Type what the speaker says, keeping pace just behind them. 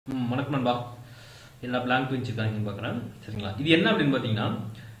வணக்கம் நண்பா. எல்லா பிளாங்க் வச்சிருக்காங்கன்னு பார்க்குறேன். சரிங்களா, இது என்ன அப்படின்னு பார்த்தீங்கன்னா,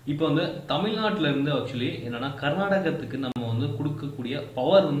 இப்போ வந்து தமிழ்நாட்டில் இருந்து ஆக்சுவலி என்னன்னா கர்நாடகத்துக்கு நம்ம வந்து கொடுக்கக்கூடிய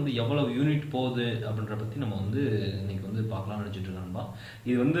பவர் வந்து எவ்வளவு யூனிட் போகுது அப்படின்ற பற்றி நம்ம வந்து இன்னைக்கு வந்து பார்க்கலாம்னு நினச்சிட்டு இருக்கோம் நண்பா.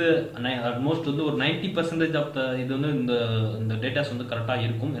 இது வந்து ஆல்மோஸ்ட் வந்து ஒரு 90% ஆஃப் த இது வந்து இந்த டேட்டாஸ் வந்து கரெக்டாக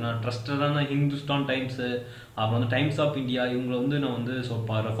இருக்கும். ஏன்னா ட்ரஸ்டடான ஹிந்துஸ்தான் டைம்ஸு, அப்புறம் வந்து டைம்ஸ் ஆஃப் இந்தியா, இவங்களை வந்து நான் வந்து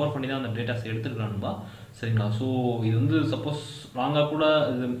ரெஃபர் பண்ணி தான் அந்த டேட்டாஸ் எடுத்துருக்கேன் நண்பா. சரிங்களா, ஸோ இது வந்து சப்போஸ் ராங்காக கூட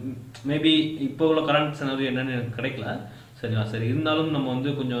இது மேபி இப்போ உள்ள கரண்ட் சினாரியோ என்னன்னு எனக்கு கிடைக்கல. சரிங்களா, சரி இருந்தாலும் நம்ம வந்து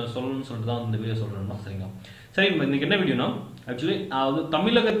கொஞ்சம் சொல்லணும்னு சொல்லிட்டு தான் இந்த வீடியோ சொல்கிறோம்னா. சரிங்களா, சரி இன்னைக்கு என்ன வீடியோனா ஆக்சுவலி அதாவது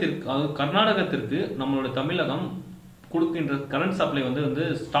தமிழகத்திற்கு, அதாவது கர்நாடகத்திற்கு நம்மளோட தமிழகம் கொடுக்கின்ற கரண்ட் சப்ளை வந்து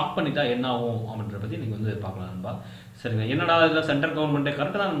ஸ்டாப் பண்ணிட்டா என்ன ஆகும் அப்படின்ற பற்றி நீங்கள் வந்து பார்க்கலாம் நண்பா. சரிங்க, என்னடா இதில் சென்ட்ரல் கவர்மெண்ட்டே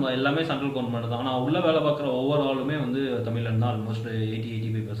கரெக்டாக தான், நம்ம எல்லாமே சென்ட்ரல் கவர்மெண்ட் தான். ஆனால் உள்ள வேலை பார்க்குற ஒவ்வொரு ஆளுமே வந்து தமிழன் தான். ஆல்மோஸ்ட்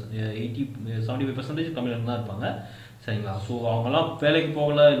 75% தமிழன் தான் இருப்பாங்க. சரிங்களா, ஸோ அவங்கெல்லாம் வேலைக்கு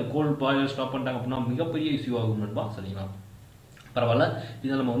போகலை, இல்லை கோல் பாயில் ஸ்டாப் பண்ணிட்டாங்க அப்படின்னா மிகப்பெரிய இஷ்யூ ஆகும் நண்பா. சரிங்களா, பரவாயில்ல,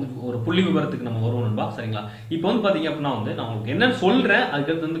 இதை நம்ம வந்து ஒரு புள்ளி விவரத்துக்கு நம்ம வருவோம் நண்பா. சரிங்களா, இப்போ வந்து பார்த்தீங்க அப்படின்னா வந்து நான் உங்களுக்கு என்னன்னு சொல்கிறேன்,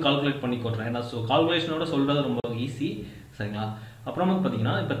 அதுக்கடுத்து வந்து கால்குலேட் பண்ணி கொடுறேன். ஏன்னா கால்குலேஷனோட சொல்கிறது ரொம்ப ஈஸி. சரிங்களா, அப்புறம் வந்து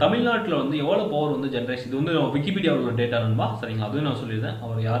பார்த்தீங்கன்னா இப்போ தமிழ்நாட்டில் வந்து எவ்வளோ பவர் வந்து ஜென்ரேஷன், இது வந்து விக்கிபீடியாவில் டேட்டா நண்பா. சரிங்களா, அதுவும் நான் சொல்லியிருந்தேன்.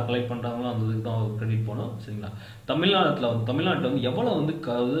 அவர் யார் கலெக்ட் பண்ணுறாங்களோ அந்த இதுக்கு தான் அவர் கிரெடிட் போகணும். சரிங்களா, தமிழ்நாட்டில் வந்து எவ்வளோ வந்து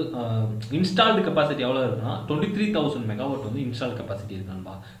இன்ஸ்டால்டு கெப்பாசிட்டி எவ்வளோ இருக்குன்னா 23,000 மெகாவாட் வந்து இன்ஸ்டால் கெப்பாசிட்டி இருக்கு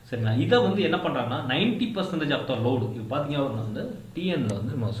நண்பா. சரிங்களா, இதை வந்து என்ன பண்ணுறாங்கன்னா 90% ஆஃப் த லோடு இப்போ பார்த்தீங்கன்னா வந்து டிஎன்ல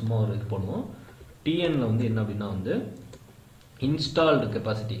வந்து நம்ம சும்மா ஒரு இது போடுவோம். டிஎன்ல வந்து என்ன அப்படின்னா வந்து இன்ஸ்டால்டு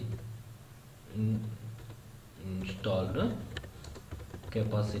கெப்பாசிட்டி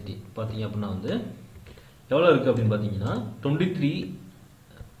பார்த்தீங்க அப்படின்னா வந்து எவ்வளோ இருக்குது அப்படின்னு பார்த்தீங்கன்னா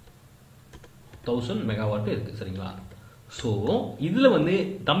 23,000 மெகாவாட் இருக்குது. சரிங்களா, ஸோ இதில் வந்து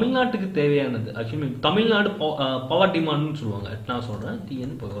தமிழ்நாட்டுக்கு தேவையானது ஆக்சுவலி தமிழ்நாடு பவர் டிமாண்ட்னு சொல்லுவாங்க. நான் சொல்கிறேன்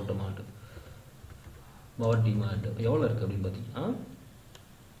டிஎன் பவர் டிமாண்ட் எவ்வளோ இருக்குது அப்படின்னு பார்த்தீங்கன்னா,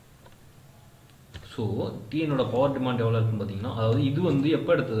 ஸோ டிஎனோட பவர் டிமாண்ட் எவ்வளோ இருக்குன்னு பார்த்தீங்கன்னா, அதாவது இது வந்து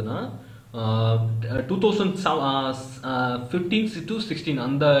எப்போ எடுத்ததுன்னா 2015 to 16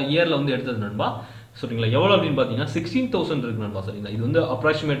 அந்த இயரில் வந்து எடுத்தது நண்பா. சரிங்களா, எவ்வளோ அப்படின்னு பார்த்தீங்கன்னா 16,000 இருக்கு நண்பா. சரிங்களா, இது வந்து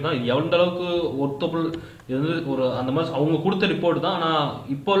அப்ராக்சிமேட் தான். இது எந்த அளவுக்கு ஒர்த்தபிள், இது வந்து ஒரு அந்த மாதிரி அவங்க கொடுத்த ரிப்போர்ட் தான். ஆனால்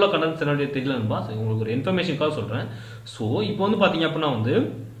இப்போ உள்ள கரண்ட் சினாரியோ தெரியல நண்பா. சரி, உங்களுக்கு ஒரு இன்ஃபர்மேஷனுக்காக சொல்கிறேன். ஸோ இப்போ வந்து பார்த்தீங்க அப்படின்னா வந்து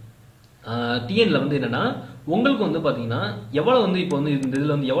டிஎன்ல வந்து என்னன்னா உங்களுக்கு வந்து பார்த்தீங்கன்னா எவ்வளோ வந்து இப்போ வந்து இந்த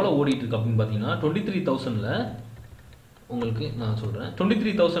இதில் வந்து எவ்வளோ ஓடிட்டு இருக்கு அப்படின்னு பார்த்தீங்கன்னா 23,000ல் உங்களுக்கு நான் சொல்கிறேன்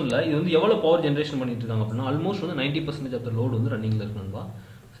 23,000ல் இது வந்து எவ்வளோ பவர் ஜென்ரேஷன் பண்ணிட்டு இருக்காங்க அப்படின்னா ஆல்மோஸ்ட் வந்து 90% ஆஃப் த லோடு வந்து ரன்னிங்கில் இருக்கணும்பா.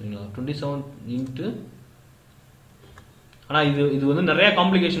 சரிங்களா, 27 இன்ட்டு, ஆனால் இது வந்து நிறைய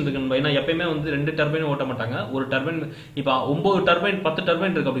காம்ப்ளிகேஷன் இருக்குன்னு. ஏன்னா எப்பயுமே வந்து 2 டர்பைன் ஓட்ட மாட்டாங்க. ஒரு டர்பைன் இப்போ 9 டர்பைன் 10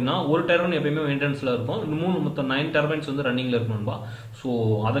 டர்பைன் இருக்கு அப்படின்னா ஒரு டர்பைன் எப்பயுமே மெயின்டெனன்ஸில் இருக்கும். 3 மொத்தம் 9 டர்பைன்ஸ் வந்து ரன்னிங்கில் இருக்கணும்பா. ஸோ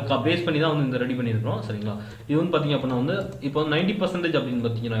அதை பேஸ் பண்ணி தான் வந்து இந்த ரெடி பண்ணியிருக்கிறோம். சரிங்களா, இது வந்து பார்த்தீங்க அப்படின்னா வந்து இப்போ வந்து 90% அப்படின்னு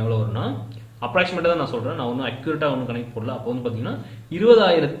பார்த்தீங்கன்னா எவ்வளோ வரும்னா அப்ராக்சிமேட்டாக தான் நான் சொல்கிறேன். நான் ஒன்றும் அக்யூரேட்டாக ஒன்றும் கனெக்ட் போடல. அப்போ வந்து பார்த்தீங்கன்னா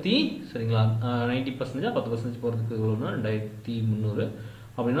 20,000 சரிங்களா 90% 10% போகிறதுக்கு எவ்வளோனா 2,300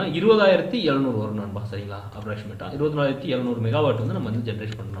 அப்படின்னா 20,700 வரும் நண்பா. சரிங்களா, அப்ராக்சிமேட்டாக 24,700 மெகாவாட் வந்து நம்ம வந்து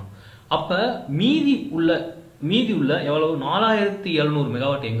ஜென்ரேட் பண்ணுறோம். அப்போ மீதி உள்ள எவ்வளவு 4,700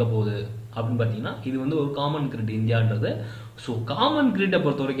 மெகாவாட் எங்கே போகுது அப்படின்னு பார்த்தீங்கன்னா இது வந்து ஒரு காமன் கிரிட் இந்தியான்றது. ஸோ காமன் கிரிட்டை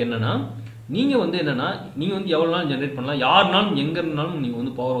பொறுத்த வரைக்கும் என்னன்னா நீங்கள் வந்து எவ்வளோ நாள் ஜென்ரேட் பண்ணலாம், யாருனாலும் எங்கே இருந்தாலும் நீங்கள்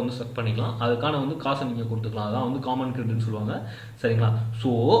வந்து பவர் வந்து செட் பண்ணிக்கலாம். அதுக்கான வந்து காசை நீங்கள் கொடுத்துக்கலாம். அதான் வந்து காமன் கிரிட்னு சொல்லுவாங்க. சரிங்களா, ஸோ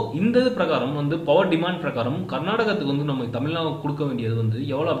இந்த இது பிரகாரம் வந்து பவர் டிமாண்ட் பிரகாரம் கர்நாடகத்துக்கு வந்து நம்ம தமிழ்நாடு கொடுக்க வேண்டியது வந்து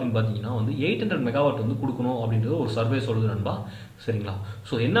எவ்வளோ அப்படின்னு பார்த்தீங்கன்னா வந்து 800 மெகாவாட் வந்து கொடுக்கணும் அப்படின்றது ஒரு சர்வே சொல்லுது நண்பா. சரிங்களா,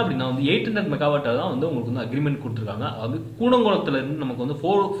 ஸோ என்ன அப்படின்னா வந்து 800 மெகாவாட்டை தான் வந்து உங்களுக்கு வந்து அக்ரிமெண்ட் கொடுத்துருக்காங்க. அது கூடங்குளத்தில் இருந்து நமக்கு வந்து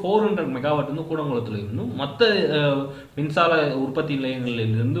 400 மெகாவாட் வந்து கூடங்குளத்தில் இருந்தும் மற்ற மின்சார உற்பத்தி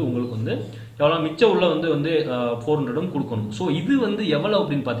நிலையங்களிலிருந்து உங்களுக்கு வந்து எவ்வளோ மிச்சம் உள்ள வந்து 400 கொடுக்கணும். ஸோ இது வந்து எவ்வளோ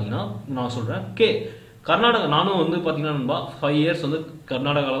அப்படின்னு பார்த்தீங்கன்னா நான் சொல்கிறேன் கர்நாடகா. நானும் வந்து பார்த்தீங்கன்னா 5 இயர்ஸ் வந்து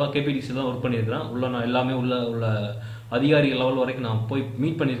கர்நாடகாவில் தான் கேபிடிசி தான் ஒர்க் பண்ணியிருக்கிறேன். நான் எல்லாமே உள்ள அதிகாரிகள் லெவல் வரைக்கும் நான் போய்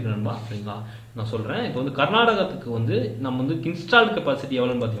மீட் பண்ணியிருக்கேன் நண்பா. சரிங்களா, நான் சொல்கிறேன் இப்போ வந்து கர்நாடகத்துக்கு வந்து நம்ம வந்து இன்ஸ்டால்டு கெப்பாசிட்டி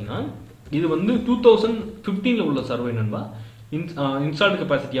எவ்வளோன்னு பார்த்தீங்கன்னா இது வந்து 2015 உள்ள சர்வே நண்பா. இன்ஸ்டால்டு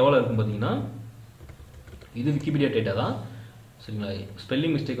கெப்பாசிட்டி எவ்வளோ இருக்குன்னு பார்த்தீங்கன்னா இது விக்கிபீடியா டேட்டா தான். சரிங்களா,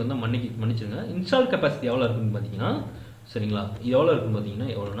 ஸ்பெல்லிங் மிஸ்டேக் வந்து மன்னிச்சிருங்க. இன்ஸ்டால் கெப்பாசிட்டி எவ்வளோ இருக்குன்னு பார்த்தீங்கன்னா சரிங்களா இது எவ்வளோ இருக்குன்னு பார்த்தீங்கன்னா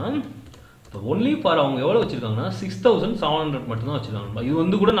எவ்வளோனா இப்போ ஒன்லி ஃபார் அவங்க எவ்வளோ வச்சுருக்காங்கன்னா 6,700 மட்டும்தான் வச்சுருக்காங்க. இது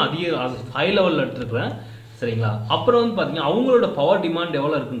வந்து கூட நான் அதிக ஹை லெவலில் எடுத்துருக்கிறேன். சரிங்களா, அப்புறம் வந்து பார்த்தீங்கன்னா அவங்களோட பவர் டிமாண்ட்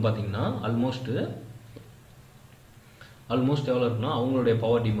எவ்வளோ இருக்குன்னு பார்த்தீங்கன்னா ஆல்மோஸ்ட் எவ்வளோ இருக்குன்னா அவங்களுடைய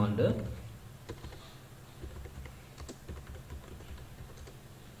பவர் டிமாண்டு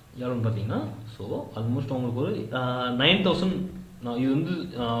எவ்வளோன்னு பார்த்தீங்கன்னா ஸோ ஆல்மோஸ்ட் அவங்களுக்கு ஒரு 9,000 இது வந்து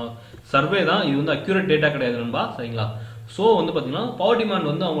சர்வே தான், இது வந்து அக்யூரேட் டேட்டா கிடையாது நண்பா சரிங்களா. ஸோ வந்து பார்த்தீங்கன்னா பவர் டிமாண்ட்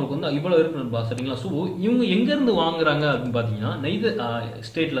வந்து அவங்களுக்கு வந்து இவ்வளோ இருக்கு நண்பா சரிங்களா. ஸோ இவங்க எங்கேருந்து வாங்குறாங்க அப்படின்னு பார்த்தீங்கன்னா நெய்தர்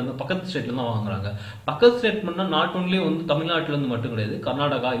ஸ்டேட்லேருந்து பக்கத்து ஸ்டேட்லேருந்து தான் வாங்குறாங்க. பக்கத்து ஸ்டேட்மெண்ட்னா நாட் ஒன்லி வந்து தமிழ்நாட்டிலேருந்து மட்டும் கிடையாது,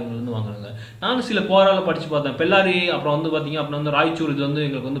 கர்நாடகா இவங்கலேருந்து வாங்குறாங்க. நானும் சில போரால படித்து பார்த்தேன். பெல்லாரி அப்புறம் வந்து பார்த்தீங்க அப்படின்னா வந்து ராய்ச்சூர் இது வந்து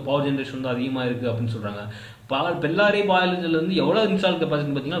எங்களுக்கு வந்து பவர் ஜென்ரேஷன் வந்து அதிகமாக இருக்குது அப்படின்னு சொல்கிறாங்க. பெல்லாரி பாயிலர்ல இருந்து எவ்வளோ இன்ஸ்டால்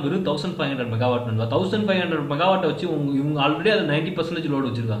கெப்பாசிட்டி பார்த்தீங்கன்னா வெறும் 1500 மெகாவாட் நண்பா. 1500 மெகாவாட்டை வச்சு இவங்க ஆல்ரெடி அது 90% லோடு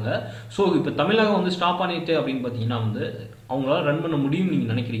வச்சிருக்காங்க. ஸோ இப்போ தமிழகம் வந்து ஸ்டாப் பண்ணிட்டு அப்படின்னு பார்த்தீங்கன்னா வந்து அவங்களால ரன் பண்ண முடியும்னு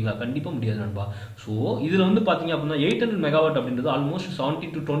நீங்கள் நினைக்கிறீங்களா? கண்டிப்பாக முடியாது நண்பா. ஸோ இதில் வந்து பார்த்தீங்க அப்படின்னா 800 மெகாவாட் அப்படின்றது almost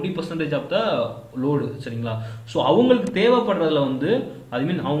 70 to 20% of the load சரிங்களா. ஸோ அவங்களுக்கு தேவைப்படுறதுல வந்து ஐ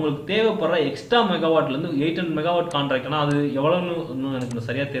மீன் அவங்களுக்கு தேவைப்படுற எக்ஸ்ட்ரா மெகாவாட்லேருந்து 800 மெகாவாட் கான்ட்ராக்ட். ஆனால் அது எவ்வளோன்னு எனக்கு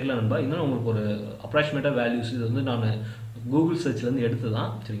சரியாக தெரியல நண்பா. இன்னும் உங்களுக்கு ஒரு அப்ராக்சிமேட்டாக வேல்யூஸ் இது வந்து நான் கூகுள் சர்ச்லேருந்து எடுத்து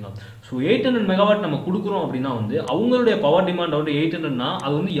தான் சரிங்களா. ஸோ 800 மெகாவாட் நம்ம கொடுக்குறோம் அப்படின்னா வந்து அவங்களுடைய பவர் டிமாண்ட் வந்து 800னா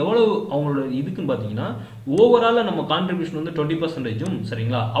அது வந்து எவ்வளோ அவங்களோட இதுக்குன்னு பார்த்தீங்கன்னா ஓவராலாக நம்ம கான்ட்ரிபியூஷன் வந்து 20%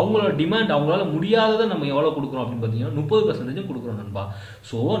 சரிங்களா. அவங்களோட டிமாண்ட் அவங்களால முடியாததை நம்ம எவ்வளோ கொடுக்குறோம் அப்படின்னு பார்த்தீங்கன்னா 30% கொடுக்குறோம் நண்பா.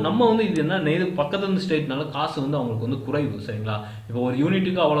 ஸோ நம்ம வந்து இது என்ன பக்கத்துல இருந்து ஸ்டேட்னால காசு வந்து அவங்களுக்கு வந்து குறைவு சரிங்களா. இப்போ ஒரு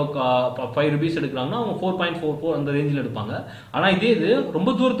யூனிட்டுக்கு அவ்வளோ 5 rupees எடுக்கிறாங்கன்னா அவங்க 4.44 அந்த ரேஞ்சில் எடுப்பாங்க. ஆனால் இதே இது ரொம்ப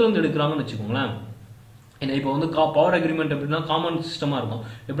தூரத்துல இருந்து எடுக்கிறாங்கன்னு வச்சுக்கோங்களேன். ஏன்னா இப்போ வந்து பவர் அக்ரிமெண்ட் எப்படின்னா காமன் சிஸ்டமாக இருக்கும்.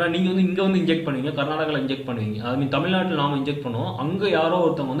 எப்படின்னா நீங்கள் வந்து இங்கே வந்து இன்ஜெக்ட் பண்ணுவீங்க, கர்நாடகாவில் இன்ஜெக்ட் பண்ணுவீங்க, ஐ மீன் தமிழ்நாட்டில் நாம இன்ஜெக்ட் பண்ணுவோம், அங்கே யாரோ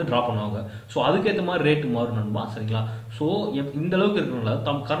ஒருத்தவங்க வந்து ட்ராப் பண்ணுவாங்க. ஸோ அதுக்கேற்ற மாதிரி ரேட்டு மாறும் நண்பா சரிங்களா. ஸோ இந்த அளவுக்கு இருக்கிறனால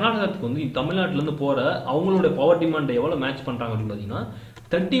கர்நாடகத்துக்கு வந்து தமிழ்நாட்டிலேருந்து போகிற அவங்களோட பவர் டிமாண்டை எவ்வளோ மேட்ச் பண்ணுறாங்க அப்படின்னு பார்த்தீங்கன்னா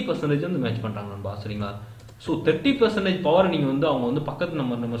 30% வந்து மேட்ச் பண்ணுறாங்க நண்பா சரிங்களா. ஸோ 30% பவர் நீங்கள் வந்து அவங்க வந்து பக்கத்து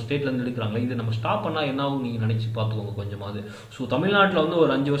நம்ம ஸ்டேட்லேருந்து எடுக்கிறாங்களே, இதை நம்ம ஸ்டாப் பண்ணால் என்ன ஆகும் நீங்கள் நினச்சி பார்த்துக்கோங்க கொஞ்சமாவது. ஸோ தமிழ்நாட்டில் வந்து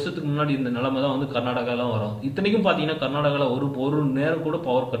ஒரு 5 வருஷத்துக்கு முன்னாடி இந்த நிலைமை தான் வந்து கர்நாடகாலாம் வரும். இத்தனைக்கும் பார்த்தீங்கன்னா கர்நாடகாவில் ஒரு நேரம் கூட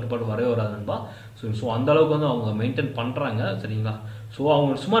பவர் கட்டுப்பாடு வரவே வராது நண்பா. ஸோ அந்த அளவுக்கு வந்து அவங்க மெயின்டைன் பண்ணுறாங்க சரிங்களா. ஸோ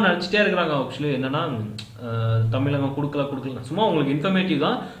அவங்க சும்மா நினச்சிட்டே இருக்கிறாங்க. ஆக்சுவலி என்னன்னா தமிழகம் கொடுக்கல சும்மா அவங்களுக்கு இன்ஃபர்மேட்டிவ்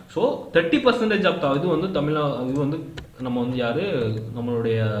தான். ஸோ 30% ஆஃப் இது வந்து இது வந்து நம்ம வந்து யாரு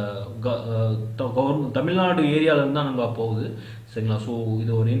நம்மளுடைய தமிழ்நாடு ஏரியாவிலேருந்து தான் நம்ம போகுது சரிங்களா. ஸோ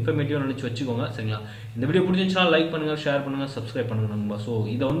இது ஒரு இன்ஃபர்மேட்டிவாக நினச்சி வச்சுக்கோங்க சரிங்களா. இந்த வீடியோ பிடிச்சிருந்துச்சுன்னா லைக் பண்ணுங்கள், ஷேர் பண்ணுங்கள், சப்ஸ்கிரைப் பண்ணுங்கள் நண்பா. ஸோ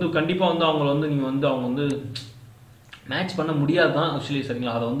இதை வந்து கண்டிப்பாக வந்து அவங்கள வந்து நீங்கள் வந்து அவங்க வந்து மேட்ச் பண்ண முடியாது தான் ஆக்சுவலி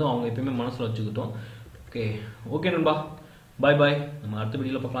சரிங்களா. அதை வந்து அவங்க எப்பயுமே மனசில் வச்சுக்கிட்டோம். ஓகே நண்பா, பாய். நம்ம அடுத்த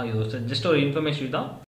வீடியோவில் பார்க்கலாம். இது ஜஸ்ட் ஒரு இன்ஃபர்மேஷன் தான்.